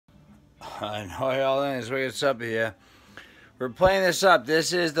I know y'all in. It's Wicked Suppah here. We're playing this up.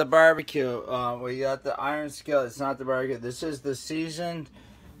 This is the barbecue. We got the iron skillet. It's not the barbecue. This is the seasoned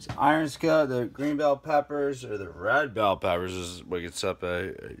iron skillet. The green bell peppers or the red bell peppers. This is Wicked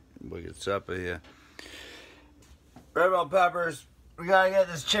Suppah. Wicked Suppah here. Red bell peppers. We gotta get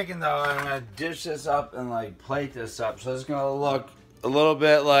this chicken though. I'm gonna dish this up and like plate this up. So it's gonna look a little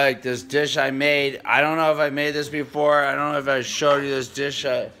bit like this dish I made. I don't know if I made this before. I don't know if I showed you this dish.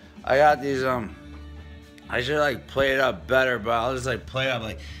 I got these, I should like plate it up better, but I'll just like plate it up.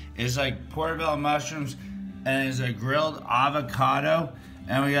 Like, it's like portobello mushrooms, and it's a grilled avocado,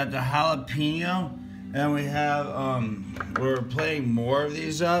 and we got the jalapeno, and we have, we're plating more of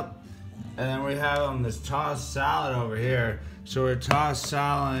these up, and then we have this tossed salad over here. So we're tossed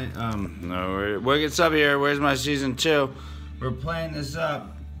salad, we're Wicked Suppah here. Where's my season 2? We're plating this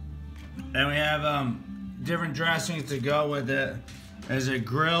up, and we have, different dressings to go with it. There's a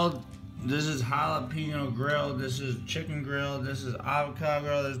grilled, this is jalapeno grilled, this is chicken grilled, this is avocado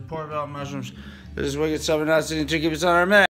grilled, there's portobello mushrooms, this is Wicked Suppah, not sitting to keep us on our minute.